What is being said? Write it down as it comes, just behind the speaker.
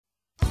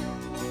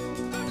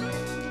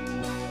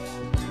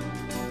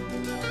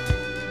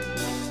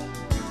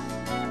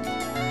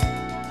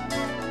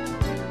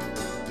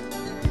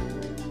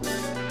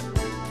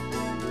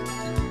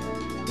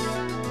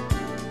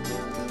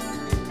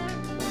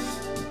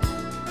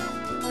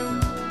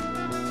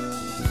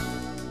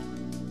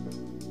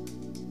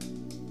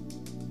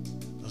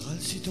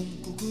ton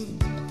koukoun,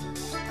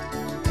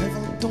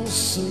 invente ton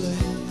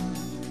soleil.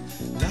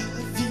 La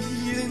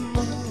ville est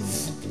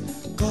mauve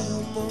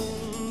comme on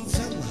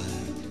mal.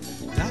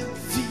 La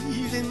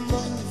ville est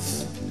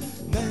mauve,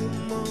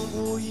 même en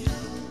brouillard.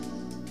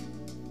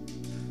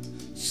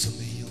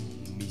 Sommeillons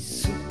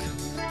Misouk,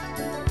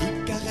 il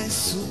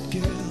caresse au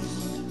cœur.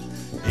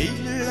 Et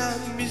la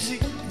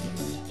musique,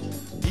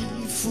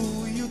 il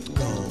fouille au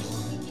corps.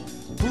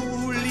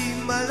 Pour les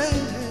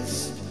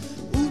malaises,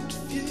 où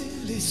devient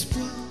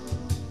l'espoir.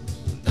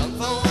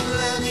 D'enfant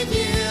la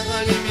rivière,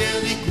 la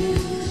lumière des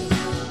cours.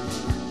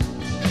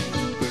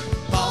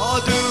 Pas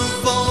de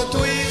vent,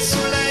 toi et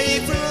soleil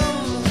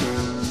flamme.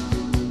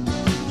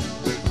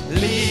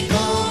 Les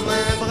grands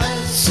mains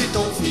brèves, c'est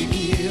ton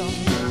figure.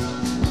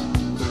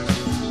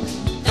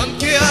 Tant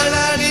qu'à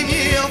la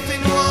lumière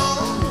fait noir,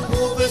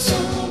 on veut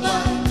son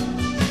bas.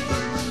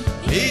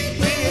 Et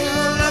puis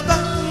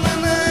là-bas,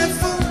 un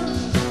enfant.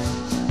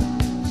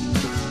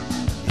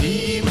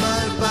 Il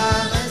mal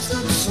paraît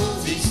toute son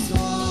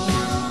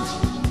histoire.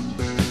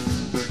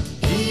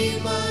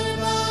 Il mal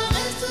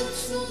paraît toute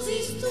son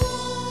histoire.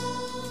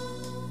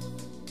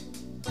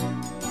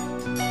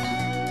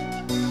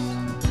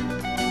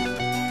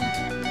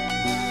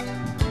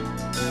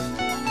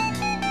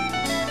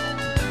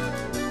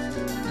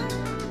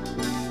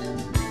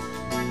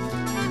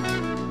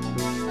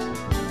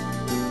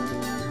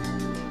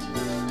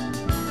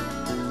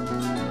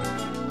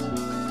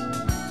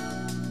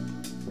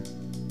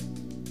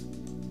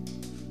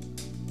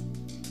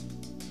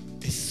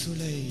 Et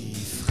soleil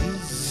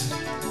frise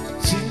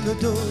sur le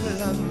dos de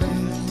la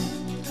mer.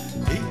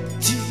 Et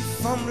petite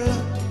femme là,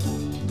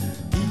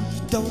 il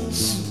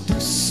danse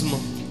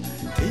doucement.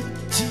 Et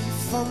petite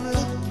femme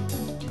là,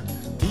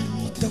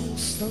 il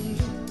danse dans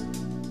l'eau.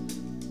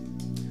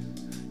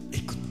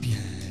 Écoute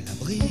bien la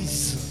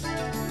brise,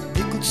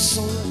 écoute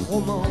son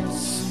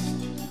romance.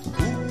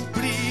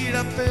 Oublie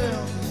la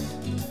peur,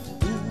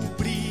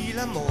 oublie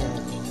la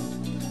mort,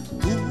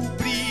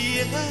 oublie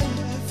les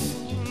rêves,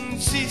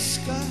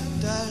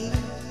 Ziskakan.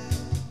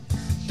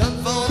 Dans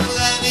le vent de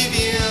la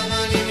rivière,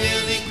 la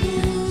lumière des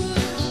cours.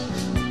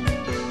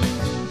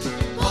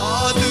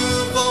 Pas de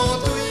vent,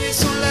 tout le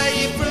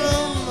soleil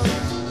flamme.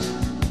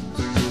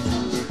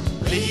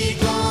 Les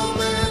grands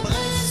mains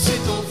brèves,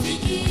 c'est ton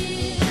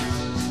figure.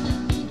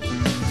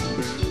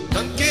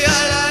 Tant qu'à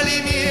la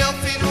lumière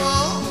fait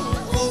noir,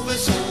 on veut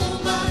son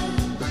bal.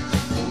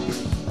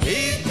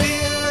 Et puis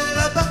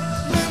là-bas,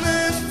 un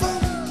enfant.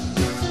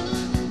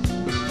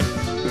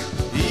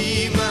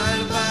 Il mal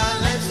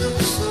paraît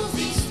toute son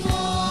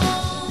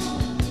histoire.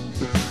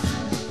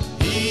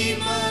 Il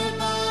mal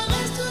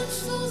paraît toute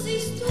son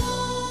histoire.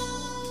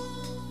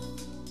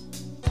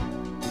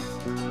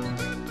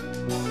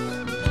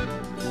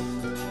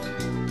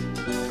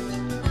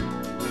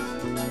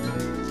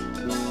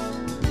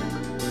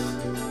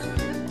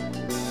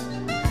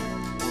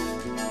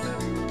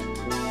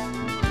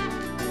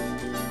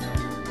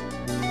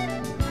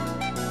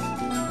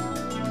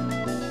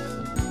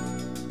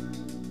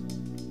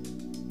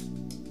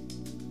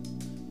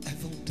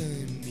 Invente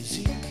une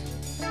musique,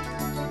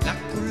 la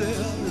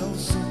couleur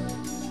l'ensemble.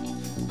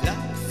 La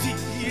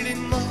ville est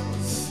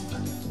mauve,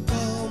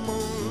 comme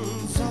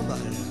on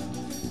s'emballe.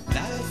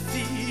 La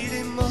ville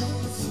est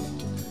mauve,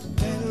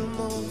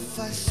 tellement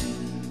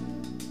facile.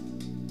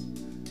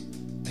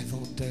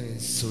 Invente un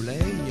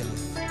soleil,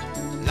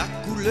 la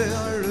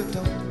couleur, le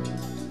temps.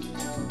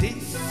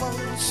 Défend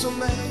le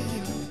sommeil,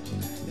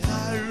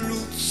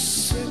 rajoute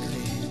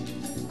secret.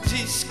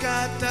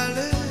 Jusqu'à tout à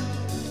l'heure,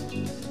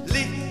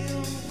 les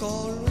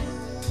encore loin.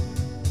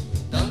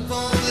 Dans le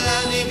fond de la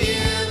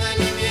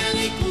lumière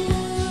des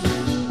cours.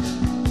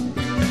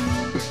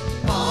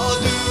 Pas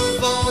de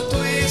vent,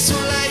 tout et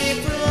soleil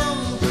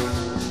flamme.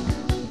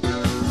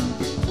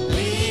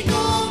 Les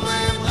grands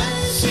mains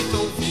brèves, c'est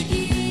ton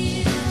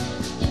figure.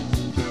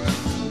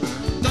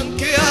 Tant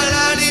qu'à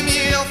la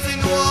lumière fait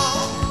noir,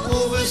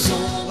 on veut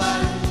son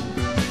bal.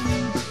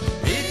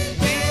 Et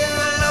puis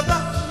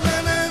là-bas,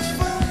 un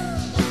enfant.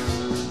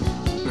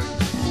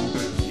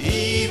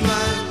 Il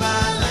mal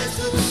paraît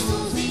toute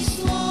son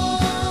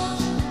histoire.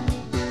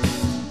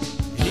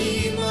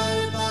 Il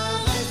mal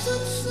paraît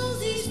toute son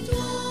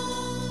histoire.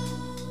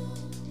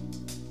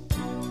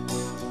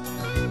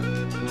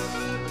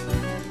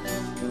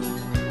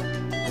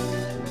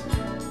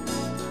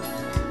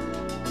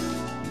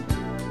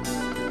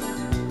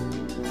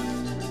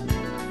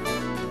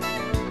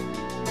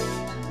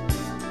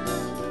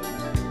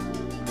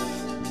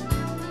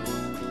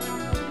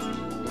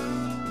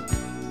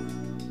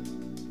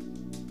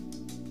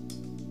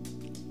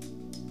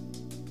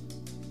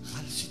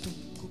 Râle si ton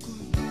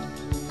koukoun,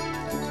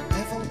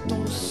 invente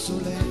ton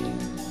soleil.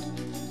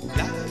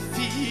 La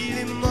ville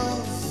est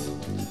mauve,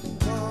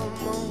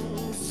 comme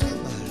on fait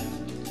mal.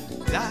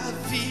 La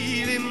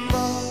ville est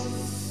mauve,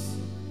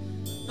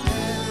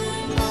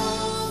 tellement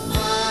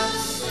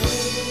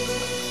facile.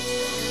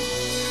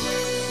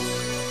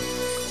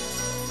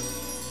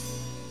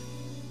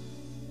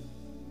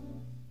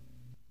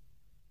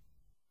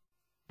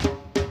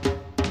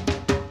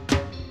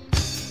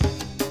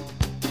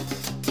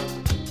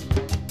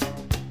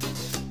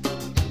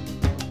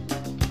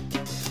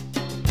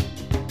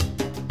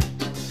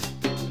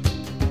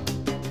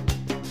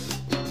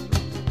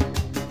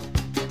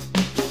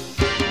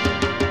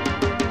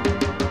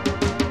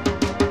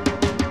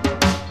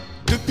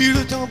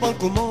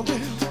 commandeur,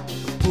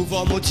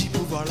 pouvoir maudit,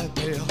 pouvoir la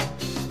terre.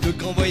 Le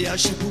grand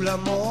voyage c'est pour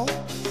l'amant,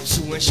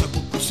 sous un chapeau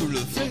coup sous le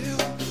fer,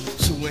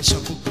 sous un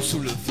chapeau coup sous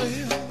le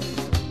fer.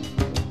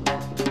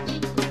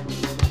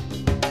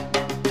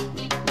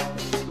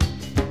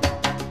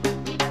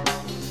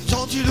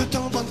 Aujourd'hui le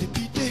temps va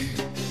dépiter,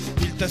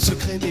 bulletin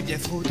secret mais bien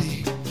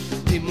fraudé.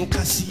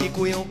 Démocratie et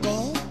quoi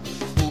encore?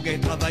 Pour gagner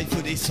travail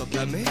faut des sortes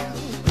la mer,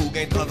 pour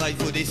gagner travail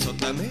faut des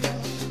sortes la mer.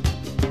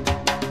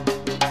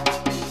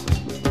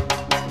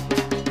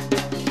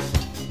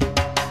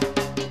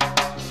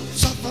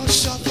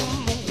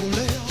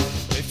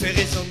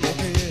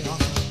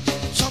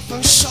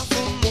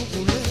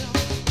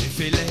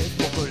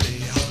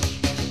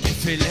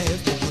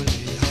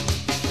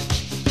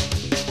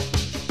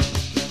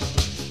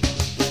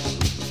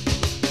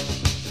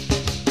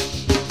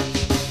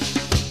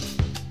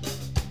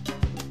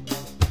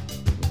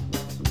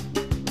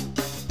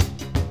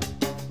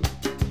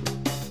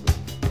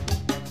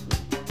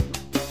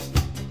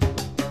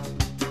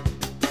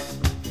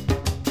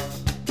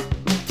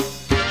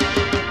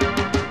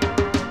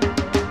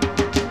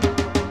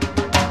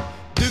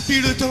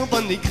 Le temps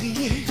bon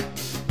écrier,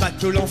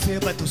 bateau l'enfer,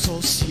 bateau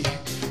sorcier.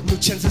 Nous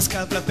tiens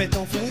esclaves la pète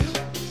en fer.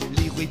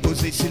 Les rouilles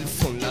posées sur le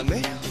fond de la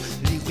mer,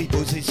 les rouilles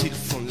posées sur le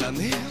fond de la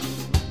mer.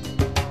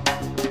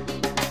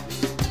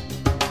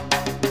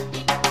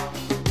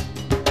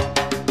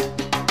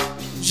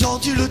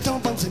 Aujourd'hui le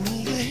temps bon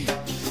émigré,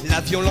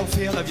 l'avion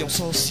l'enfer, l'avion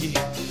sorcier.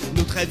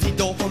 Notre vie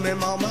dort quand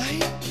même en maille.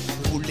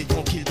 Roulez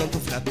tranquille dans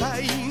tout la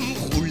paille,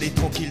 roulez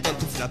tranquille dans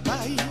tout la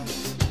paille.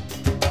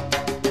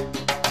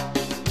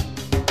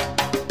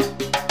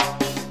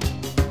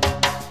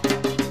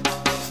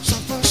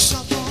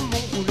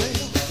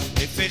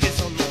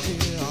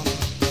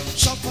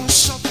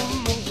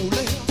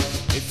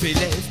 Fais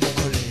lève mon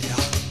colère,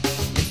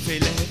 et fais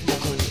lève mon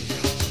colère.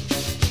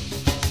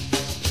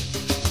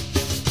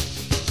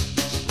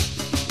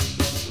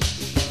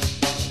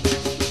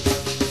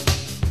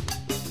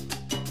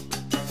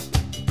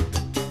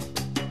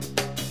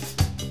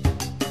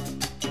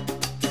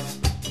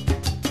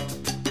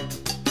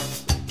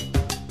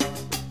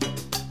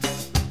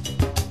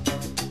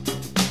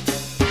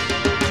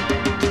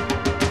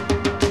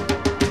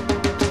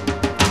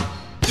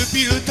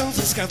 Depuis le temps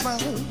Ziskakan,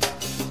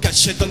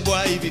 cachette dans le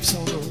bois et vive sans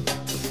nom.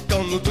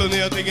 Quand notre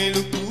honneur dégaine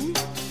le coup,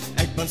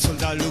 avec ban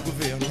soldat le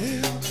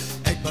gouverneur,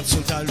 avec ban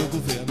soldat le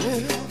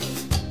gouverneur.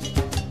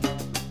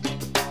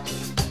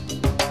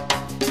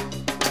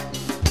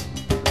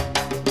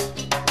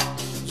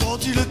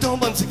 Aujourd'hui le temps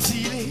ban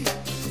s'exiler,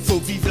 faut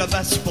vivre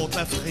là-bas, supporte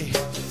la frais.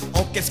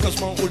 En qu'est-ce qu'on se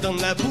m'enroule dans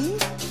la boue,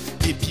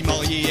 et puis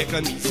marié avec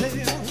la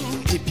misère,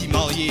 et puis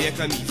marié avec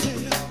la misère.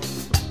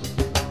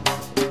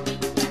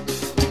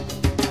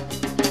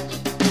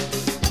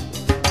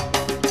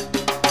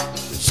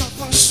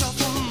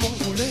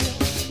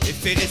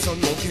 Fais résonner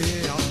mon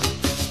cœur,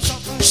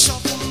 chante,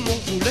 chante mon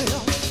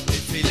rouleur, et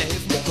fais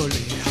lève mon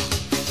colère,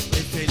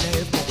 et fais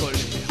lève mon colère.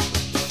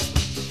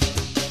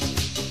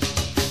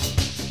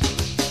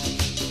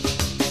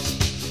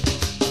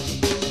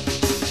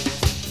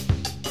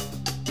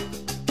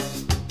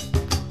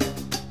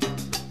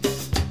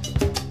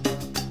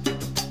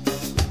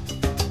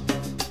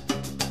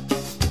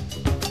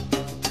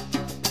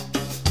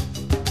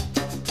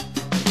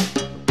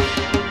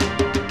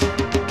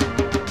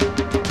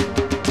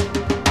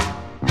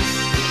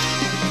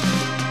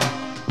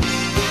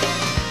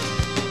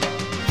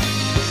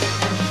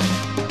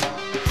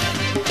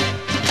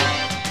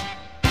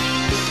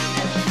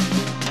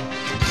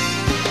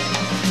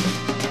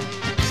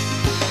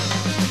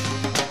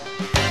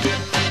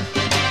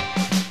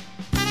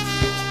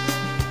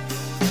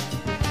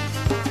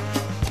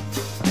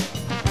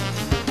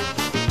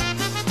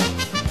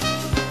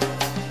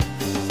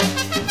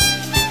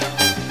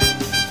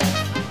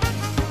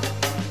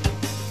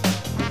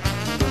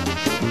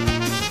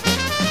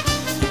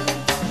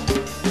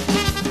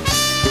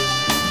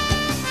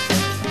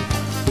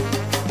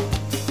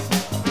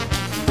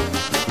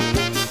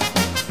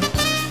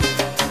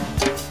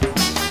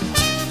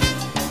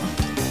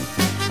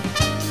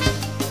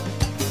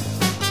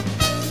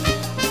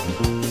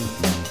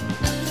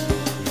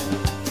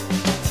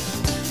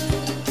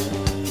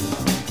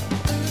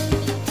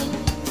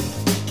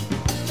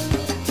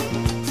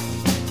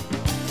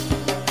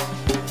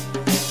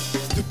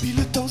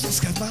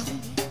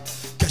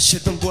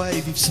 Cachette en bois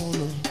et vive son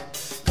nom.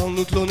 Quand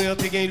notre l'honneur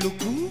te gagne le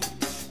coup,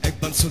 avec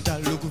ban soldat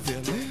le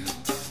gouverneur,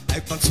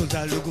 avec ban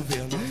soldat le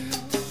gouverneur.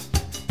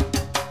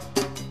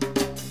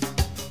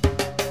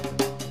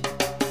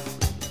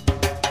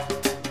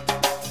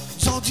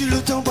 Aujourd'hui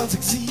le temps bon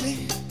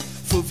s'exiler,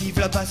 faut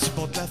vivre là-bas,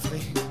 supporte la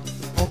frais.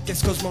 En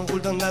qu'est-ce qu'on se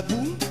m'enroule dans la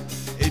boue,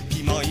 et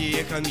puis marié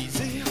avec la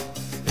misère,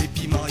 et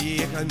puis marié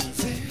avec la misère.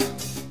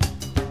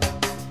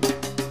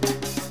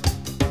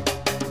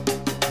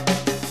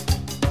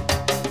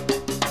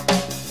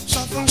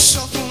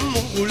 Chante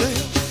mon rouleur,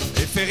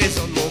 et fais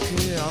résonner mon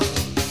cœur.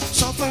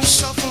 Chante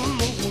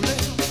mon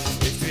rouleur,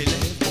 et fais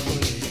lève mon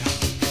colère,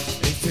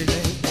 et fais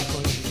lève mon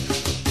colère.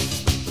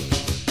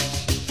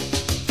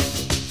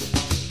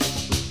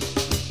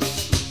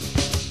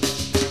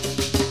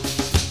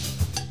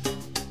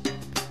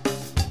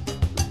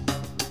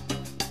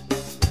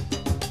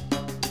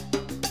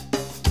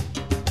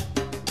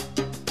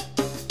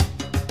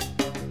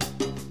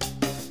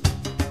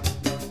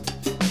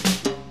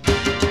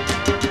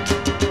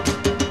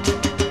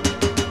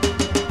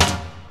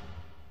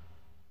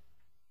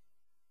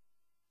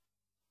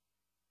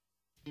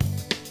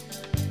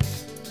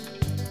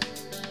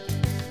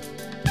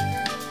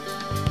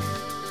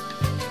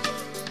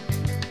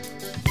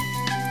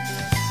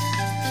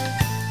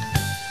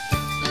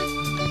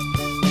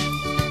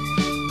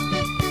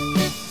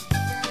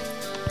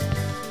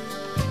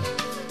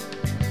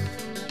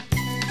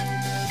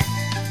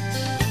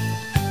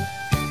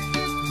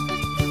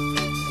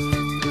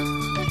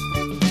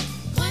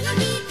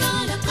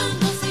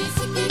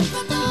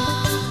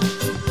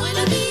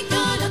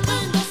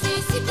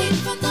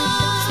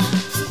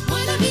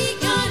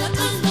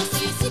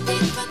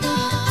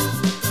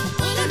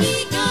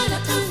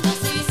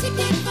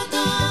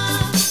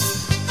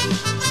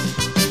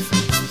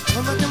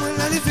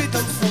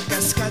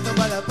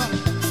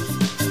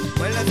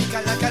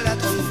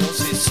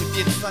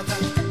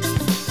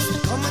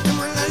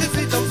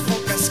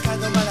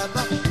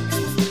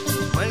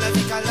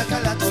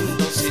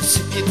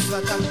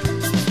 patak.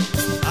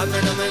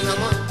 Amen, amen,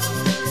 amen.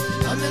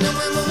 Amen,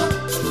 amen, amen.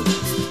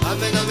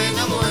 Amen, amen,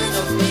 amen,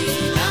 dans le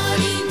pays la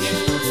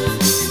lumière.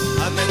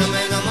 Amen,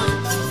 amen, amen.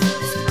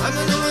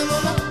 Amen, amen,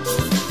 amen.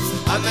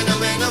 Amen,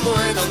 amen,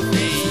 amen, dans le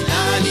pays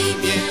la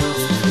lumière.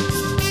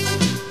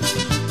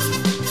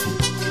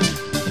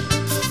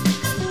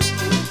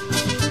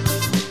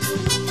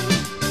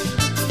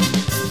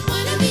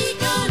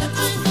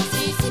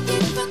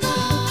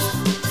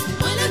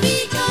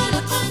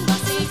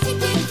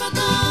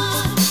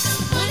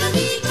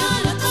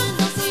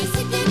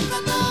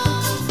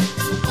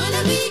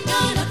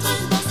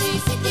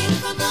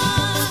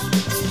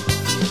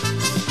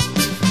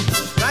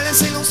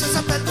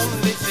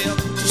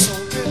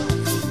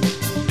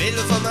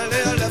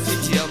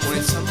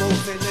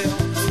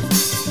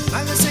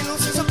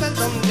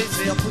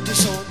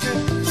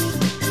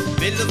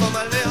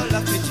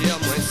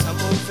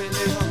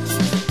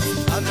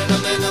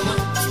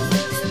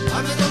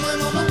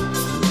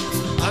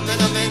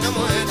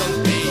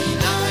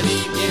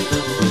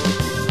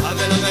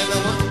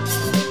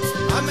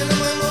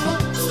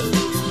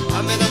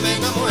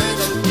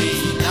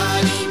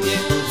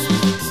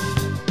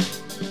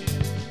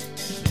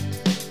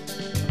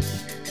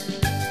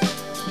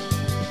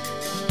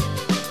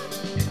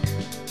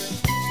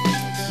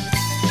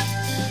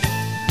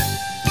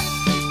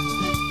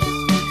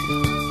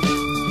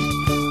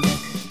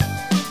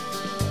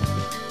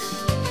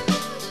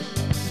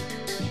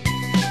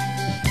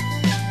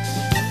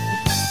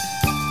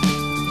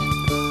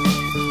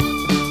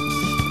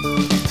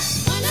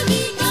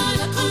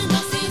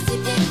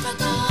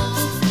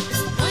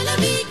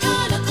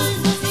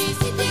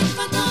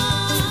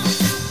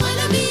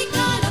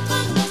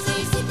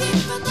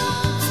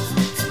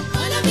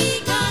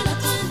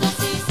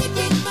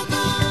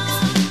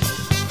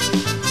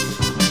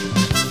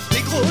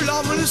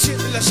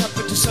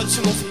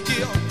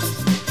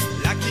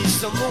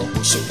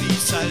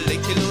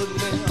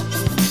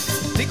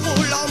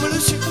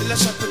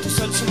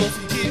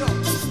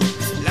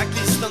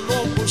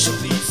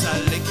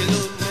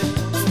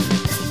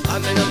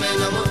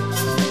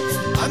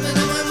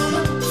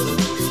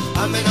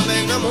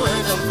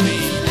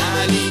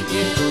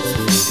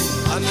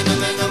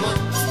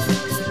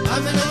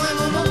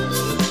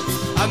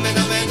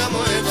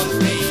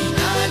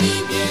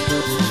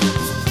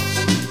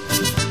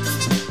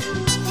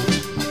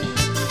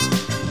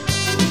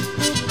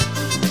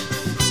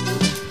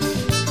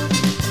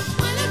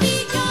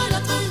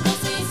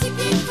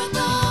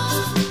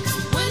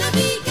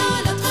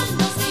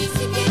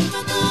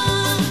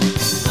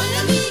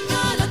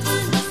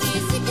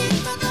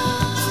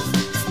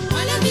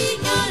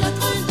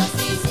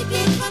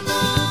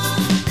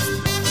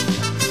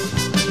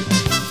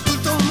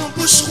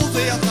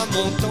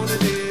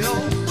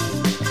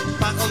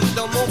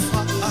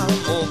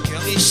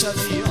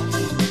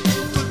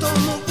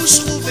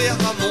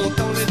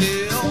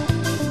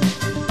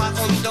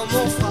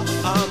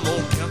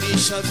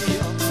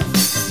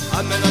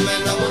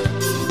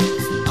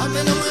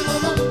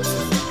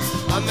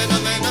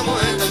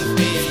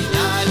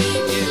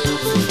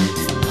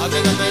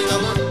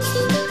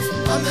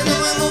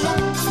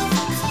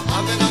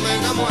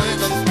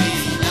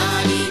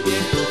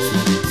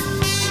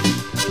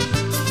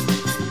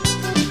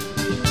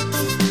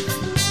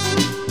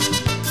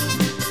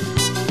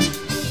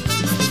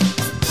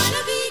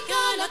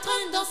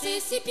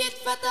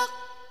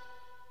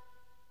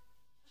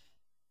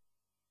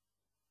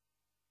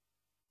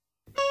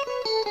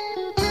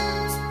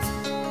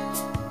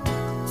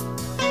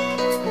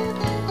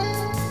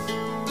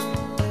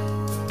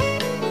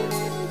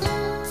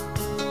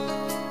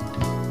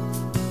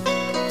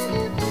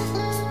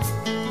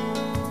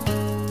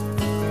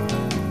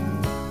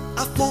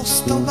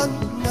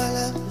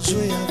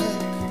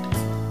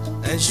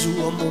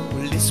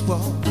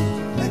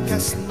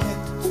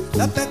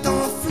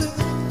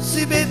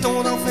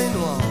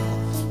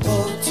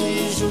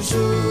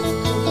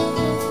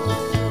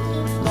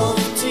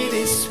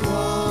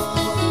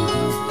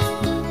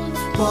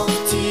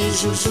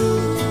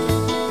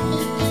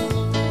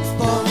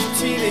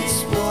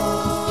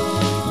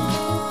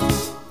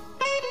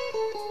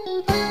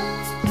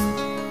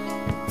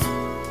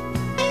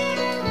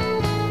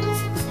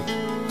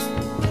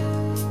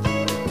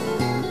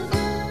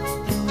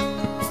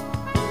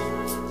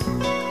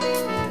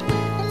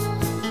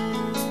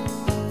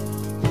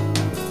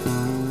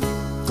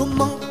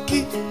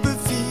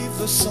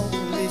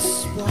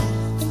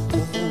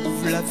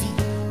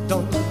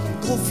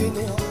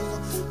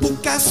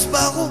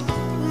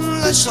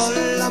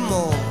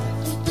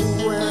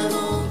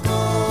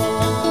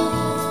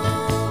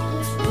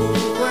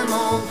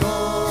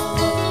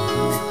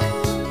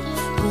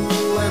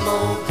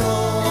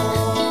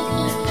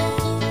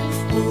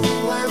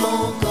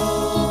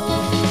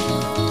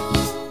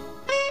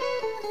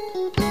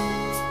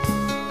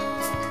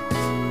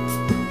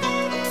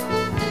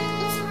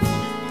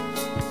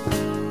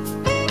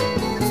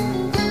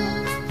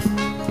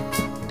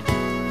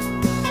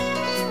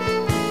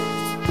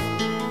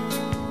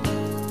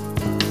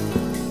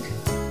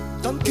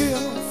 Dans le cœur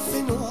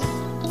fait noir,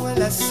 moi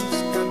la cire.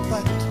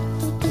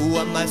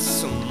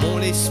 ramasse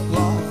mon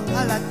espoir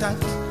à la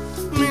tâte,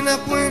 mais n'a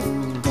point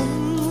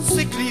comme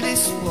s'écrit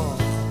l'espoir.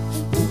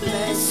 Vous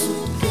plaît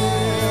sous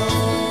cœur,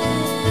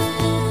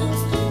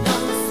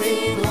 dans le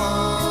fait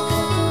noir.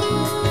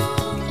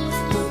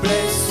 Vous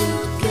plaît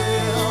sous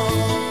cœur,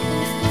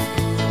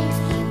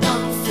 dans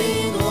le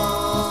fait noir.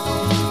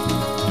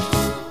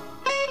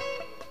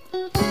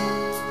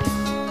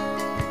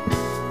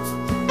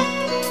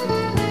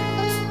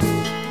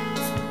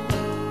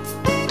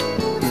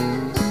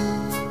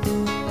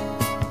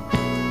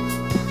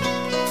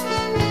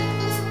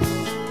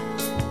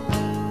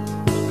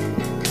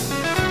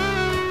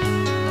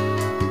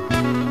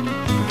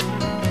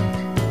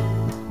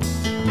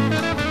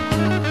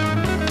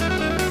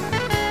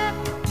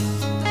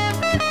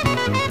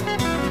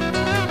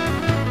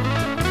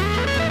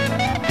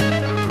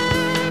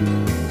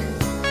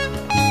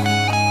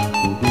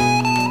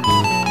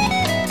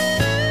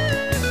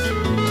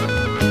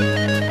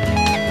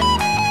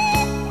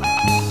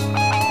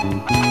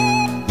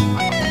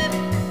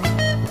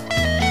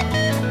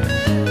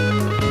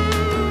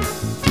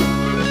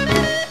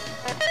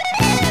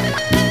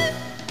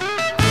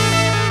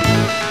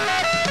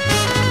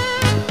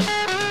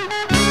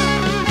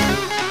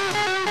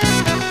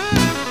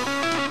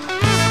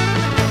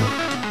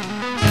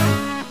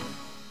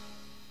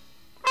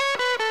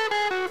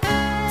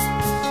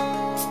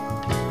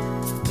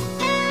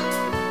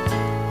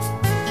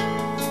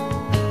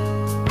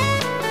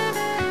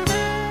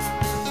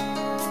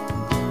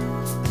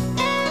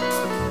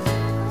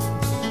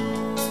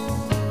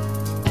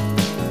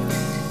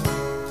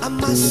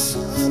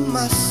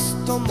 Amasse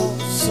dans mon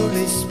seul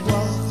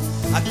espoir,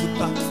 à coup de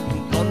pas,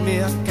 dans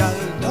mes arcales,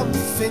 dans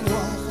mon fait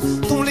noir.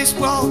 Ton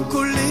l'espoir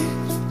collé,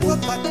 doit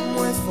battre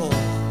moins fort,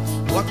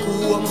 doit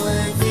courir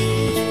moins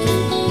vite,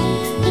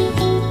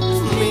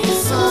 mais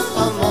sans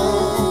pas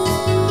mort.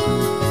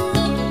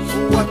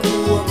 Doit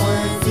courir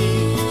moins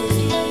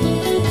vite,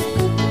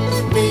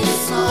 mais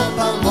sans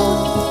pas mort.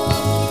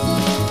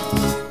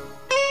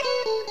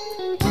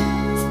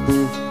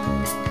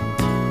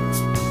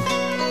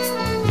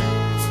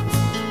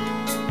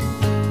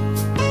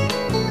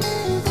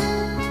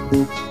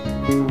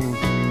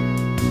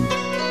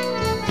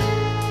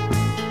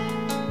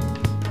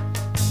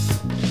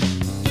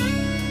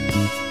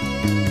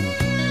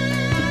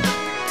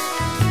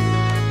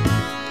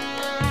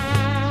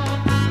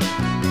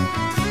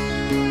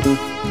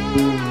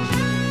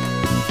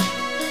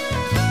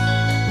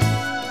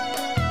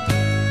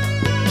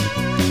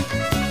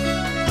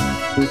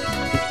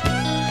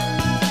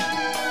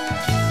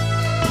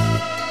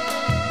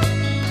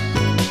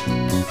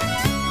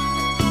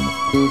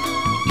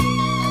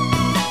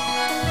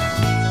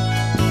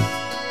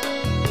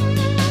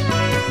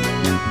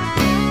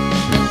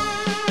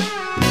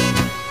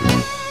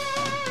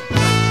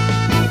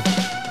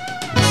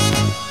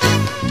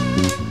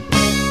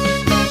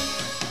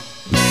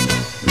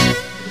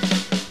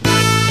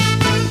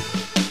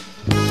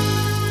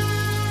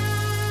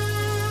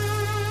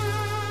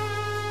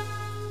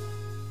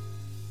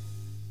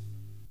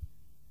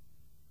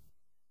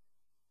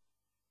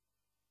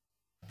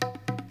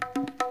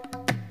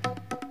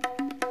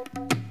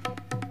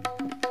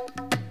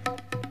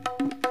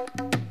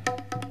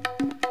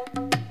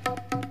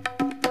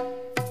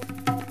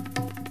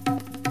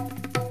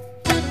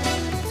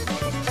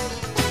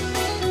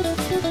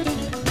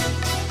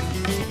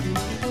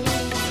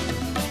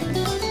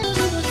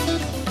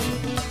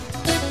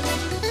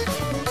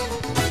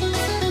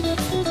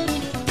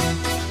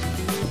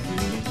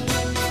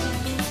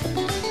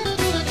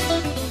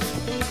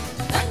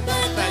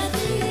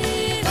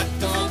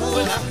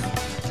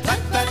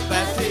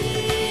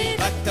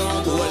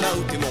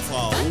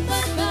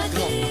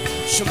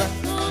 Chemin,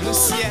 le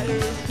ciel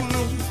pour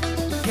nous,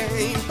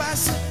 qui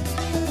passe.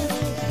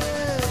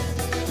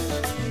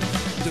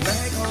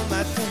 Demain grand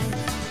matin,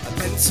 à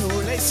peine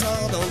soleil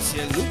sort dans le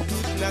ciel, nous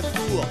toute la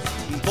cour,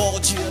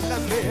 bordure de la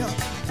mer,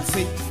 nous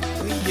fait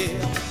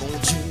prière, bon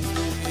Dieu.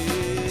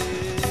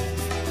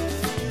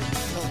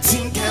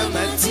 Tinka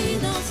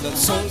Matine, dans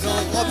son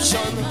grand robe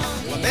jaune,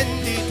 ramène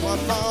des trois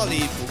morts, les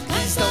faux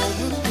dans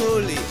nous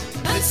coller,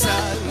 les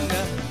salles,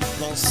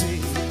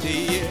 pensées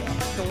d'hier,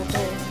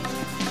 tonton.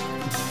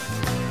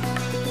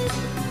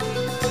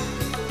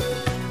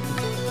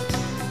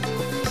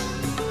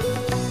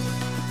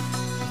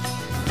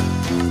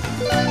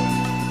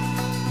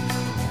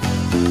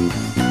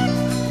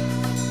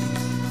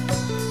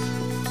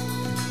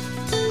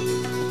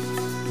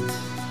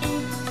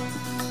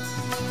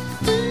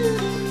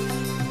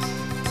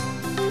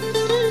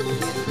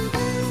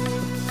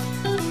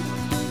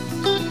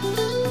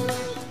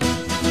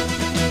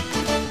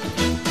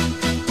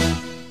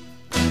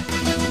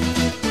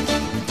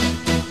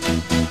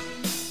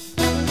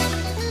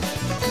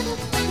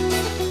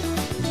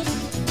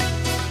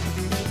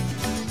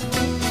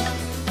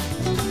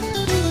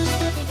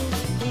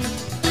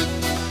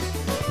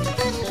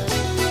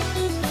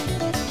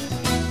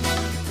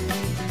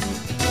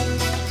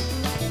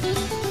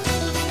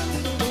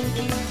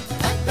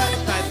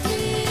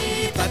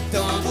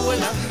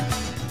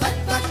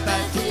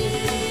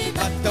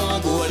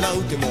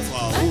 t'es mon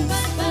frère,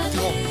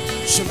 grand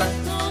chemin,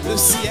 le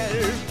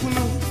ciel pour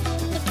nous,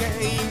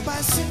 gagne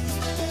passé.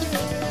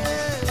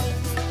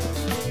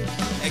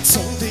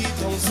 Exondé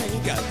dans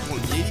un gars,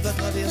 premier va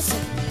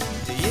traverser,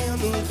 derrière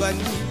nous va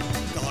nuit,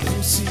 quand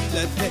aussi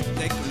la tête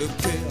avec le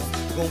cœur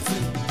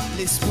gonflé,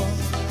 l'espoir.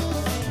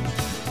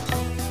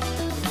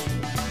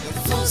 Le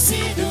fossé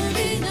de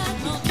l'île,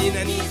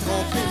 bien ami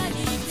trempé,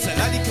 ça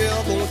la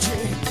liqueur, bon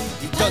Dieu,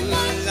 il donne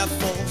la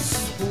force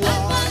pour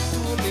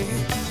tourner,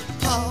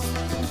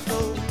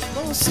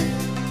 recommencer.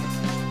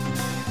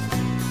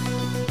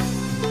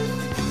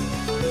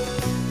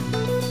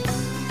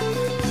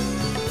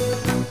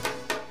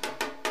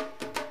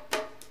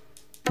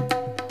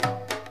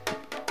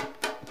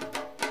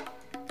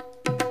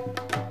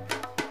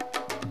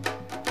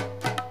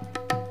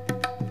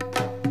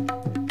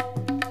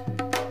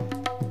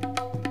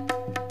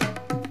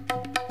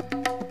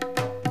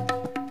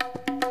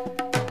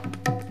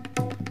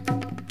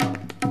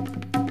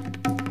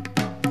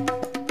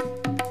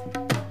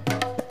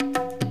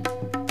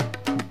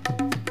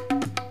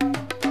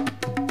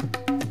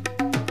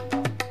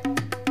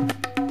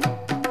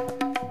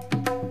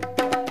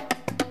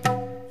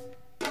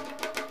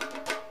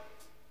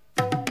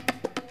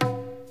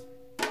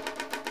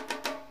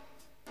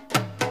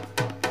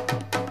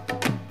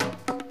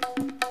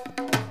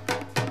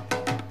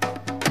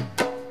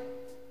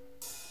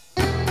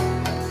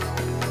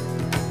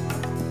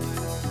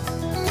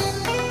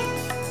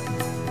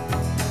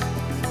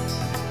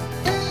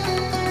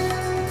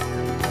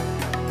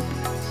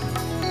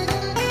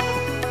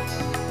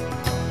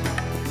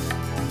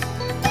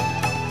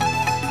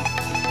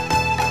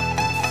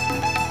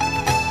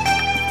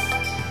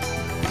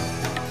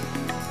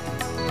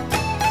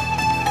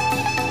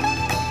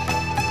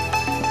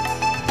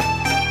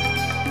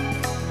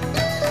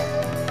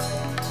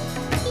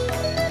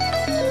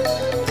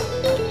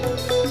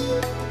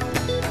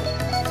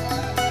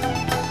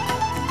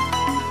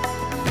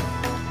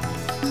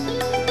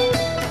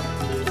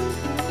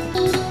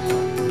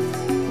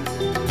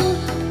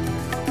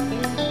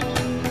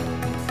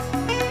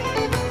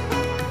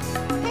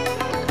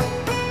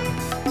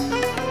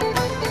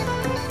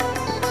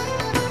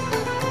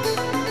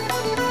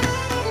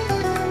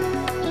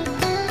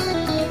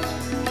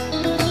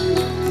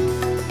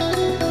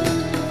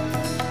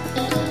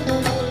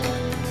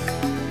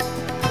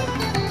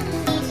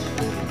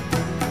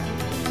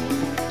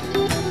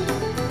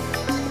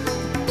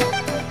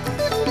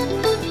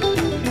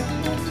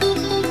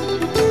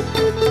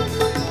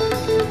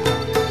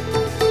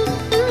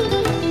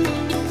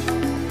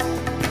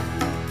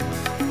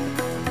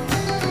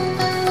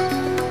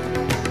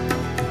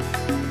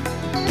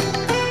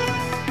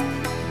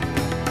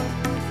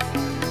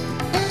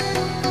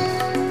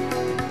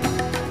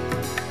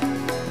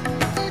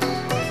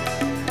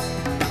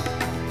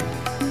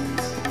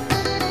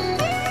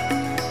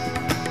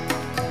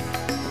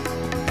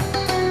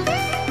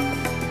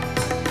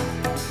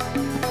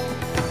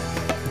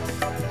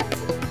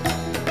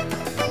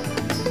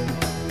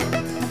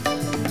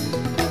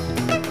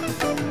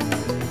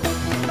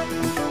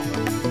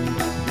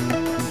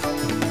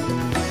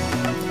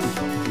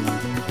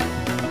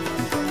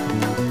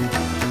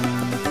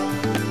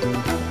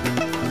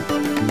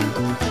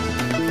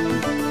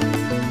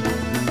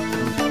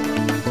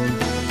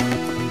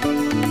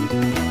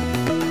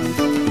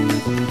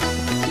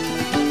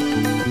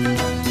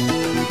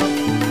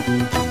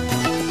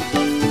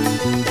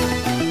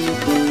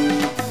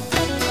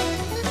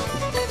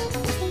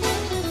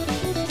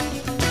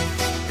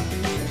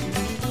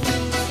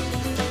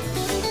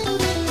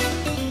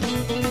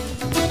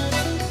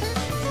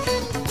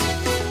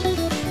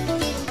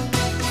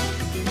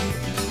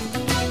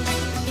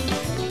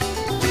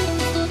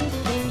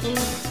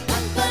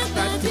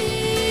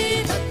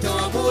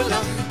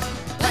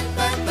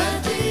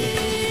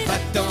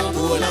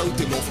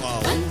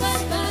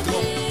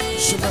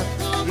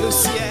 Le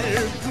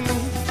ciel pour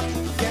nous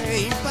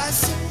gagne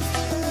passé.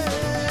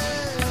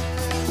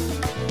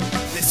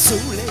 Les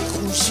soleils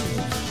rougis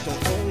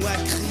dont on a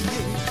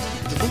crié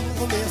de nos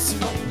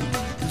remerciements.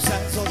 Tout ça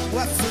sont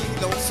coiffés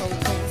dans son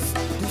temps.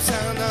 Tout ça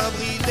en a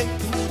bridé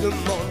tout le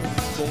monde.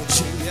 Bon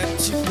Dieu, un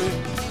petit peu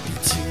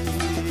pitié.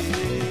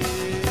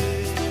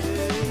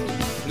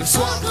 Le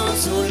soir grand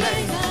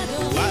soleil,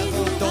 ou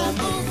avant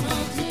dormir,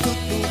 que tout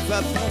nous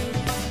va pas.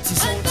 Si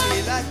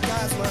sentait la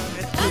case, moi,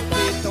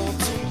 répéter ton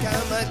team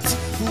camati.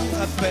 Pour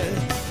rappel,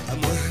 à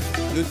moi,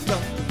 le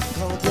temps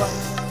qu'on doit.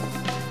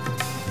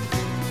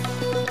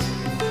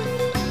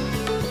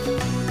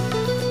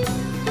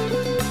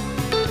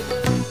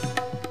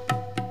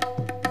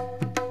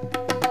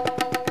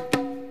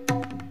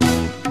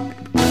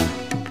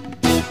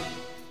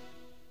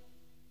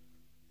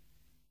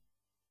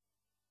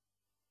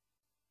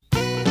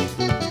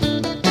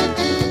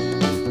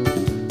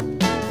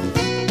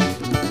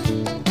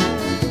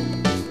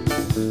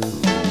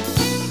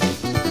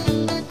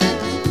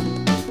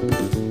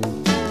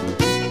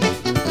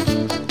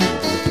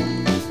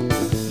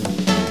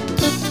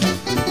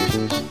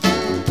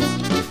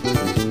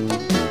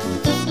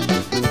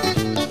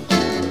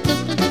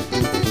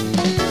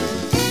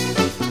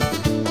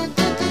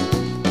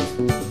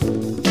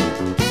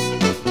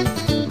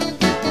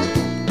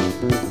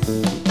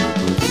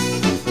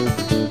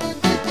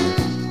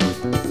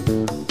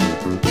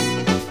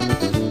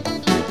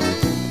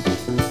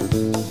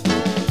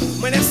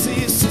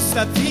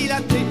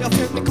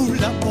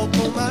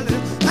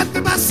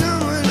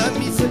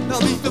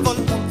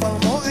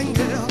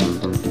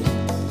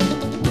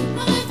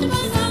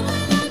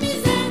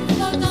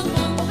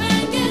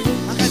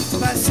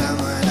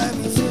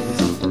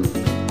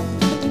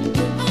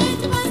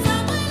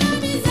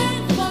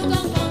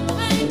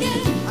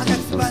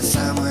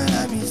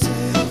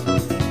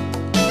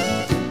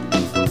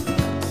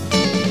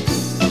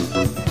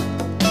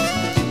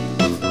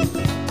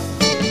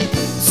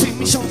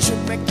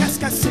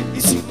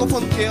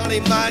 guère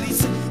les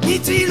malices.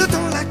 Dit-il le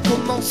temps l'a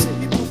commencé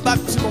pour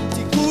battre mon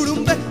petit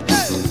koukoun.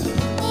 Hey!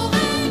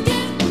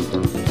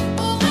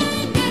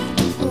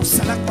 Mon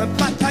salac m'a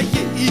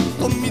bataillé, il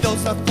m'a mis dans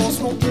sa force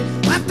mon pied.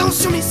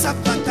 Attention, mais ça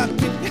va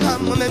taper à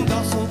moi-même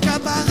dans son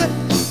cabaret.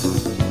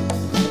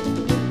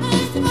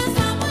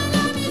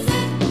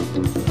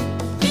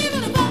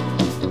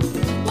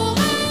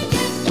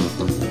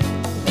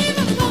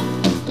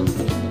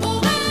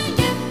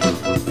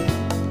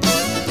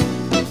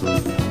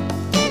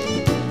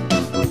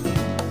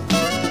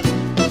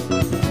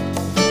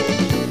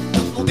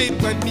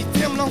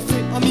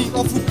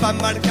 On fout pas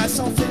mal qu'à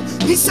s'en faire.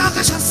 Ni ça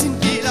rachassine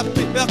qui la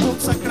paix,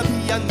 contre sa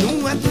clavie à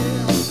nous à terre.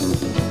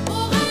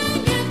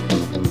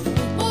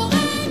 On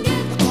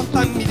prend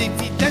pas mis des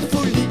vies des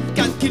folies,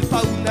 calcule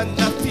pas ou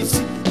nana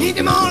ici. Ni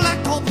des morts la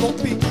corde mon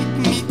pays,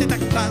 ni des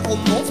tactars au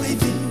mon vrai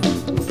vie.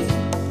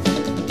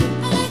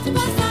 Arrête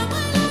pas ça,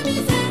 moi la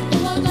misère,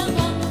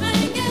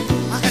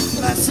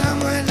 arrête pas ça,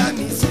 moi la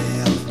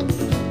misère.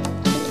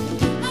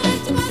 Arrête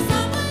pas ça,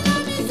 moi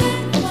la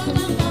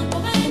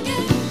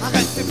misère,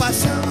 arrête pas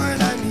ça, moi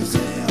la misère.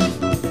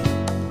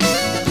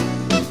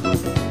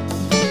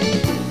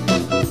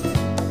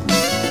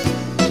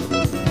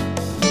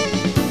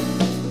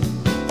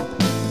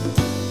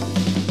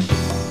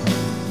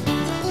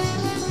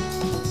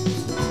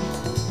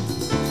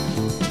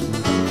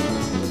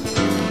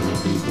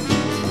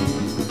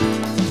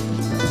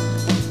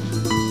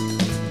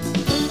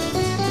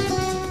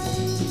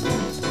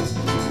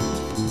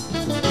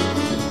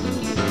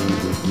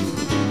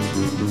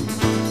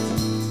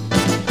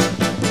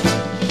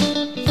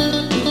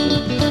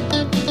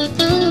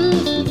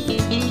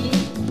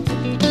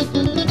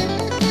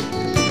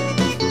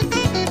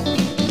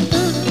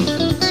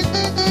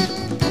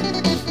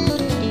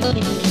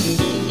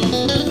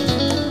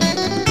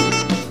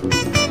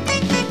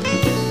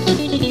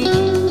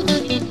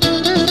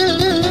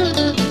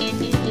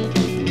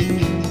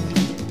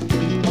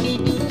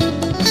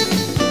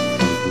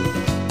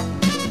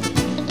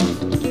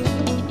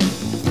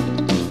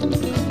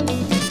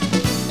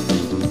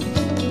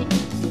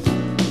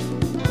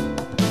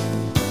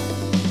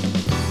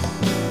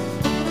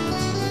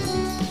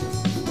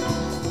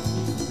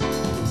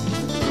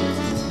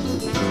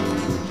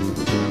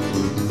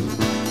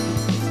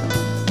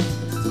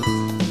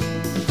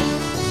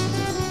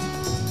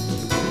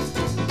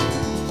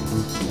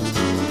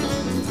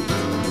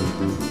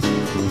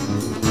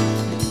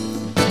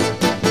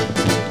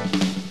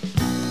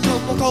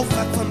 Quand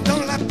frappe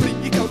dans la pluie,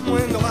 et quand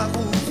moins n'aura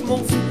rouge mon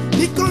fou,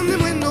 ni quand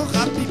moins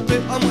n'aura pipé,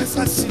 à moins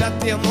ça si la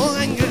terre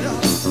moringueur.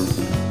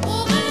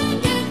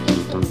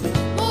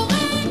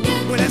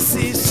 Moi la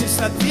c'est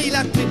sa vie,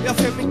 la terre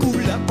fait mes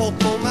coups, la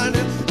porte mon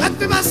malheur. La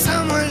te passe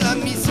à moi la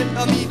misère,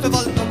 ami te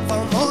vole comme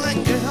vent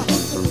moringueur.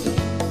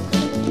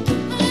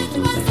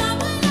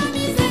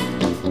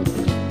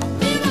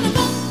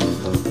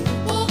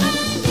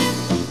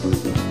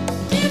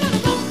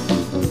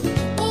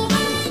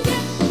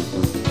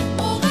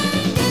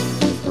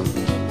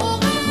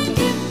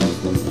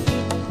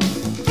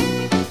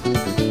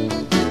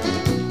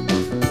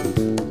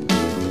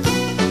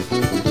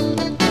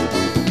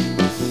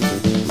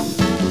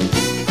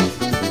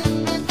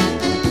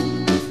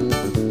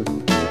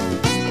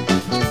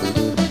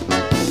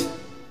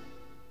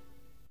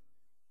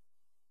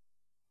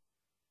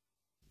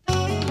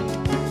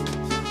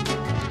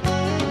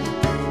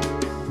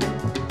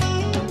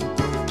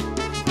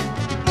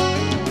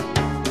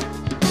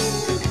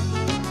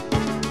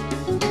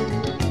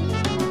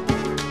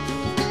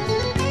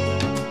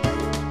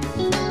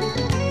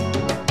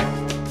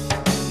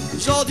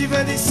 Jour du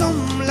 20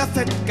 décembre, la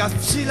fête café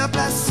sur la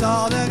place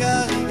hors de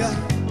Garriga.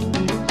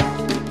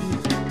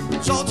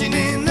 Jour du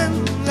nénin,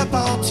 la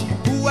partie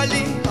où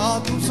aller en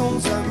tous son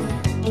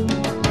amis.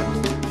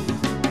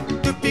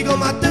 Depuis grand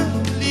matin,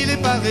 l'île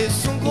est paré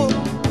son gros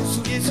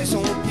soulier sur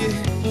son pied.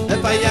 Un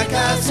paille à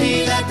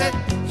casser la tête,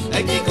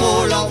 avec des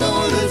gros larmes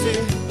dans les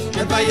yeux.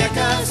 Un paille à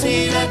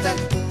casser la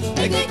tête,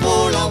 avec des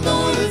gros larmes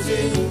dans les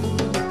yeux.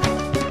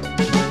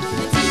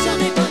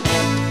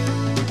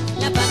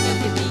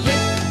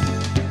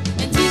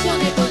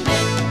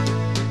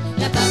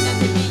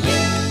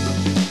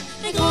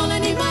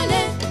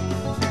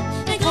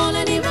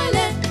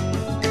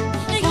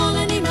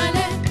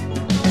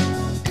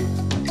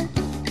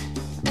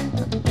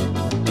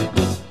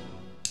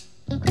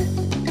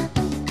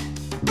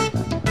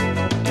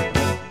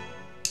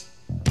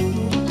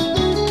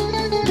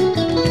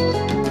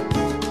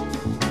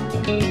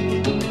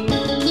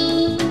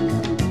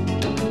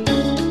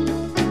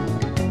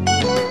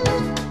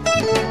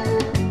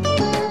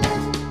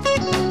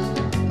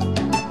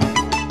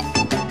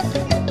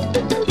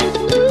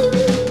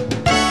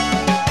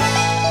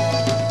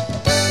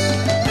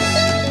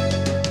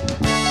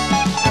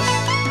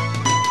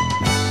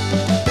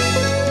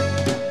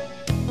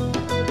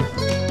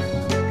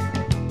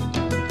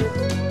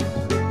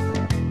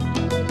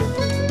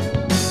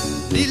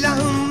 Il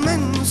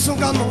amène son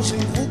garde manger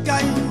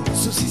roucaille,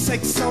 saucisse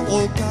sec sans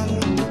brocal.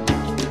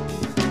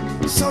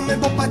 sans mes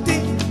bons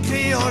pâtés,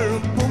 créole,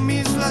 pour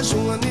mise la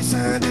journée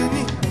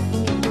Saint-Denis.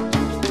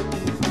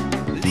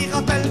 L'y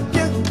rappelle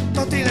bien,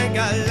 tant t'es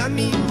lingal,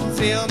 l'ami,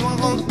 c'est un noir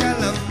en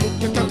calamou,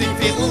 que quand il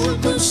fait roule,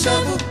 coup de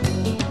chapeau.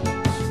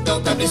 Dans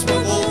ta bise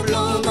gros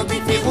blanc, quand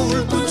il fait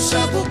roule, coup de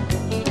chapeau.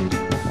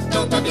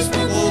 Dans ta bise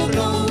gros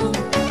blanc.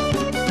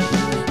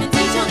 Un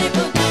petit j'en ai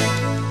bonnet,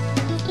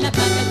 la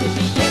bague a fait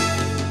plier.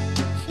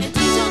 Un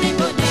petit j'en ai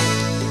bonnet,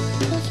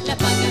 la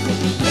bague a fait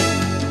plier.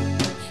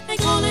 Un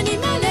grand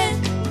animalet,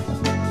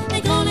 un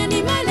grand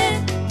animalet,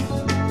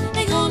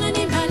 un grand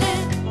animalet.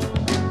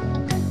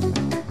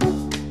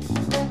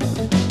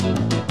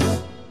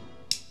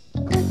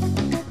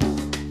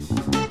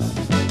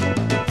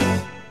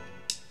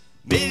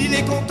 Mais il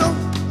est content,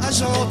 à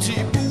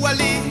gentil, pour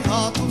aller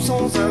à tous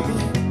son ami.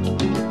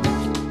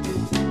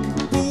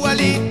 Pour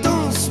aller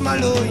danse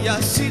maloya,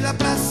 si la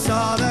place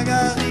à la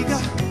Garriga.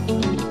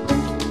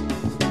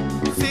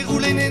 Fais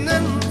rouler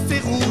nénan,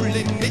 fais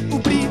rouler, mais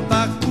oublie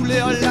pas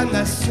couler la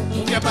nation.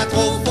 On vient pas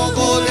trop fort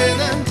gros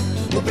nénan,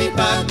 oublie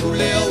pas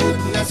couler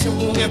haute nation.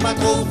 On vient pas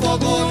trop fort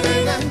gros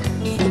nénan,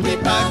 oublie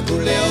pas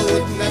couler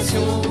haute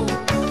nation.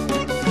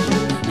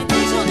 Un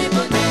petit j'en ai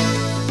bonnet,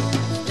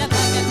 la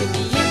bague a fait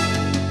plier.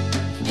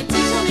 Un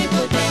petit j'en ai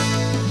bonnet,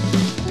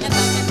 la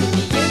bague a fait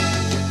plier.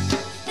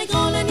 Un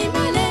grand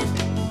animalet,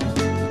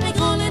 un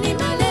grand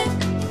animalet,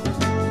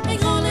 un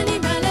grand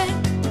animalet.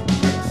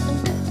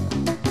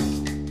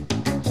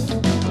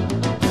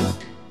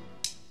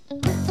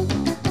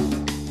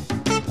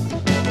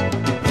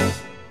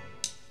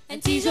 Un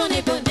petit j'en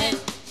ai bonnet,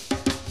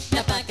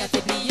 la bague a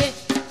fait plier.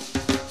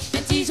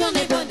 Un petit j'en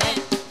ai bonnet,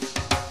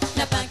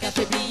 la bague a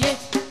fait plier.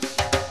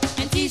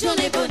 Un petit j'en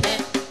ai bonnet,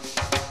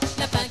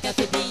 la bague a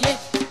fait plier.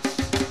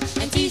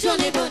 Un petit j'en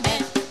ai bonnet,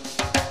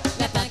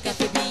 la bague a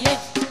fait plier.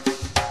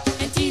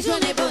 Un petit j'en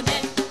ai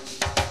bonnet,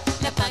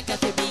 la bague a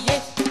fait plier.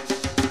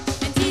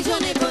 Un petit j'en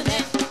ai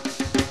bonnet,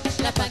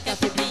 la bague a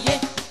fait plier.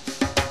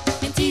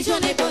 Un petit j'en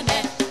ai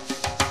bonnet,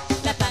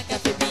 la bague a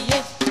fait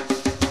plier.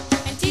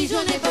 Un petit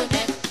j'en ai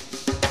bonnet,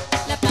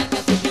 la bague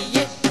a fait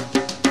plier.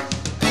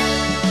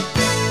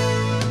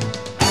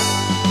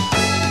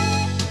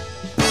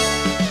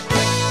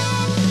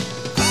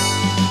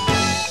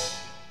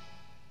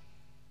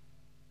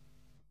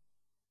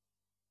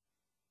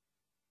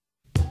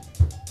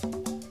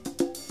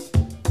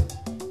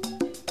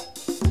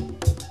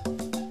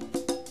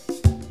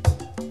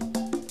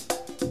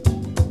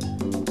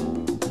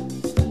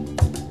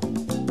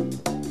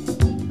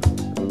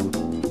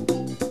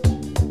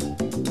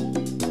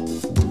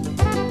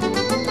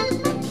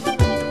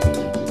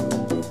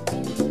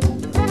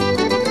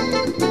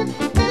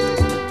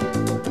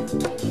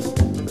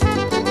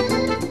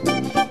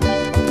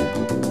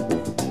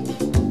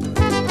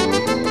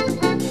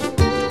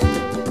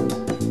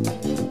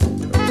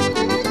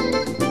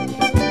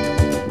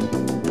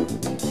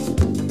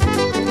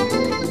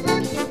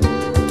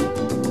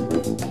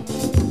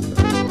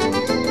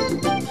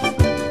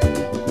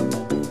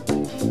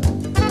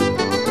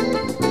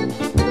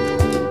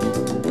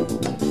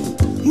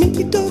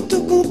 Mi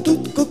toto con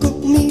tout coco,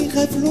 mi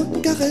rêve loin,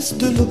 caresse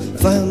de l'eau.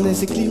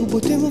 Farnèse et Clio,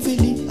 beauté, mon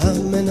véli,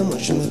 amène à moi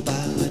je me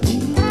paradis.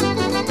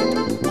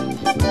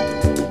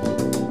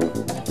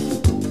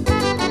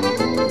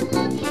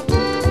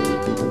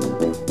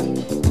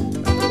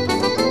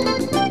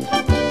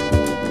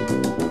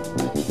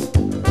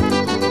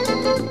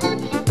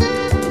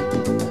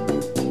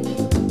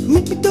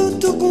 Mi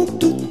toto con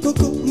tout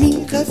coco,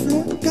 mi rêve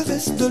loin,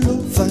 caresse de l'eau.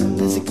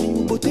 Farnèse et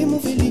Clio, beauté, mon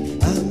véli,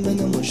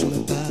 amène à moi je me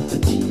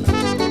paradis.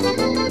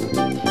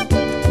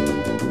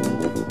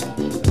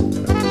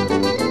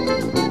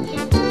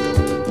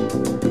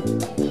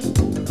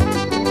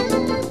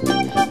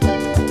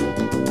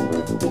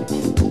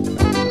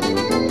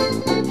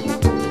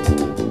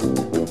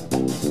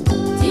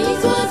 Dix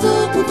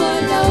oiseaux pour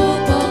voler là-haut,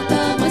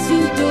 porte-moi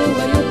sur ton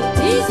royaume.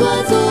 Dix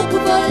oiseaux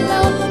pour voler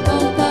là-haut,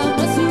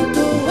 porte-moi sur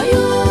ton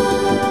royaume.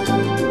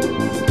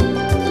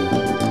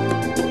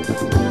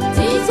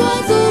 Dix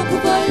oiseaux pour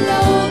voler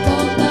là-haut,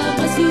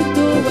 porte-moi sur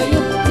ton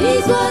royaume.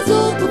 Dix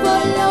oiseaux pour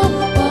voler là-haut,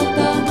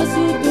 porte-moi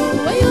sur ton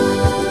royaume.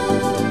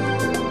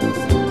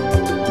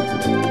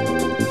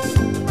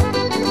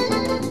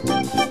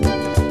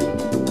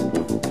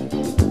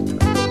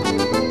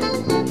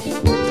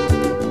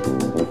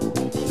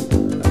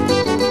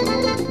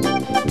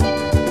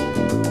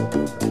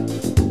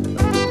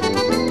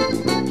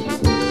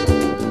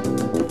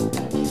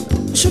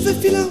 Je vais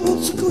filer la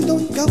route, secouille dans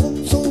le carreau,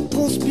 sans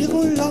transpire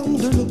en larmes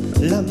de l'eau.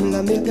 L'âme,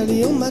 la mer,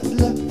 galée en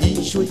matelas,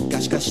 y jouer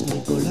cache-cache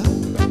Nicolas.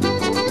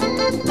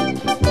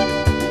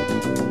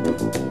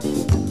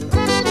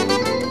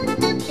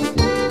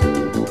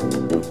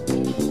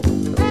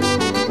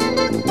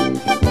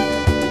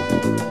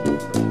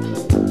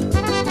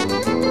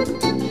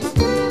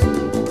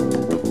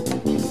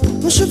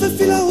 Je vais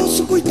filer la route,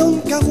 secouille dans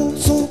le carreau,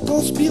 sans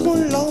transpire en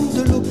larmes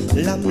de l'eau.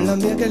 L'âme, la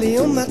mer, galée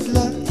en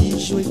matelas, y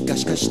jouer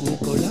cache-cache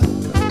Nicolas.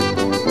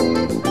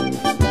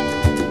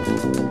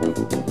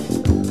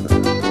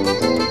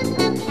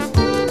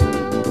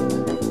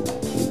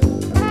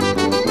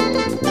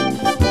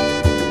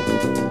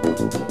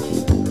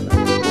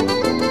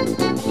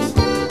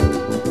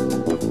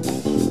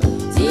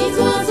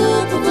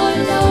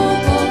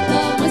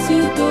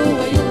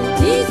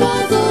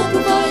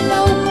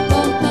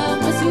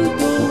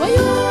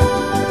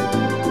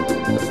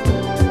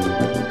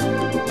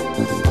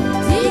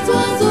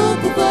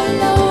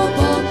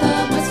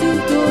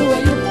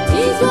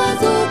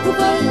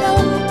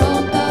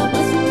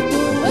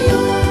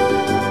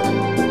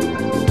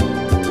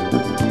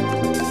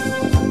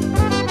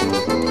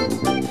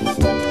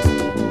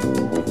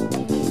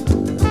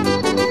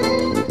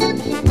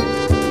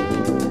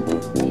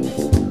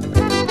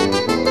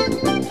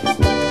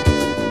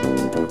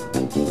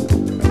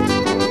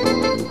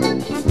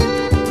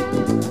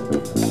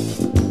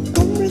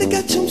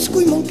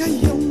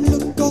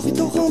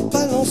 en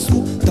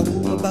balancement,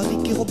 tambour en baril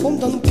qui retombe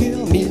dans le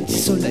cœur, mille petits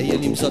soleils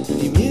allument sa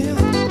lumière.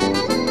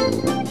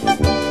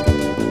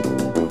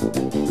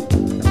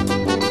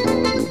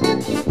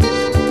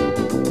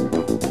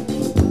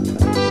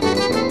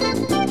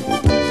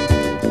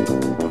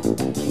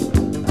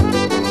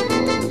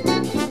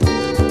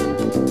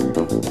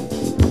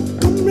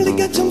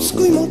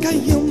 Mon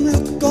caillon,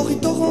 le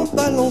corridor en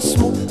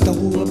balancement,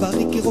 tambour à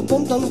baril qui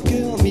retombe dans le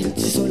cœur, mille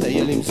petits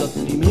soleils allument sa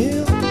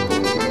lumière.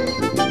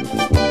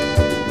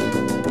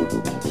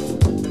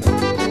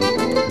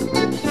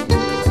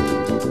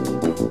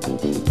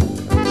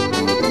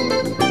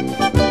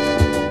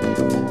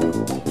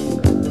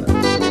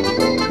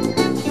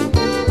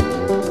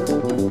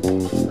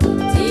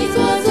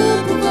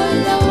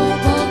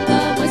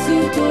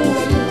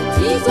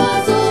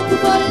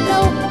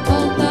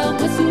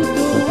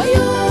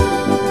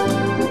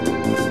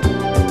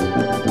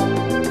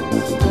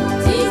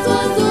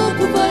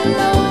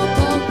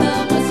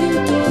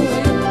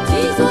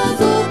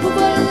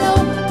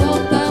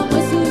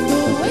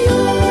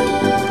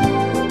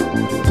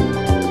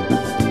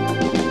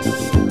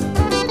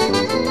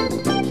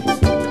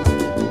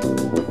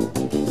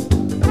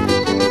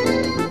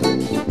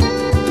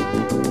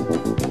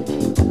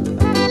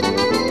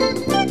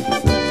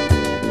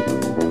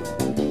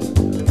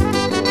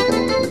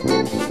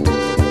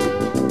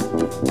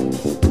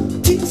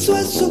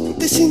 Oiseaux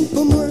dessine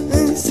pour moi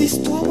une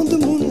histoire de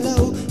mon